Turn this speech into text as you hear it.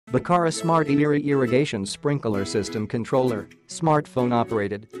Baccara Smart IIRI Irrigation Sprinkler System Controller,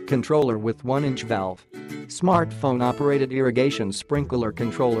 smartphone-operated, controller with 1-inch valve. Smartphone-operated irrigation sprinkler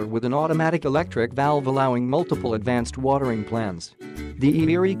controller with an automatic electric valve allowing multiple advanced watering plans. The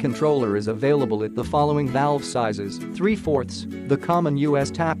IIRI controller is available at the following valve sizes: 3/4, the common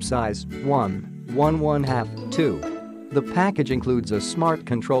US tap size, 1, 1/1/2, 2. The package includes a smart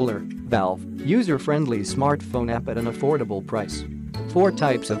controller, valve, user-friendly smartphone app at an affordable price. 4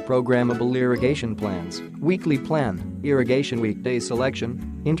 types of programmable irrigation plans: weekly plan, irrigation weekday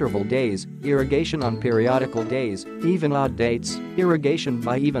selection, interval days, irrigation on periodical days, even-odd dates, irrigation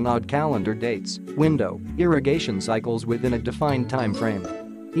by even-odd calendar dates, window, irrigation cycles within a defined time frame.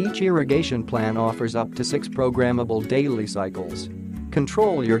 Each irrigation plan offers up to 6 programmable daily cycles.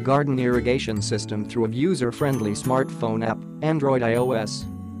 Control your garden irrigation system through a user-friendly smartphone app, Android iOS.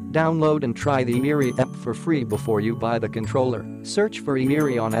 Download and try the IIRI app for free before you buy the controller. Search for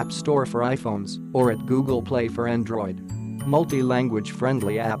IIRI on App Store for iPhones or at Google Play for Android. Multi-language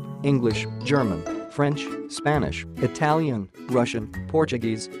friendly app: English, German, French, Spanish, Italian, Russian,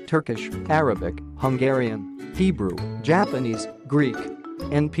 Portuguese, Turkish, Arabic, Hungarian, Hebrew, Japanese, Greek.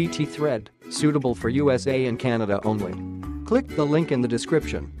 NPT thread, suitable for USA and Canada only. Click the link in the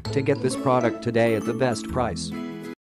description to get this product today at the best price.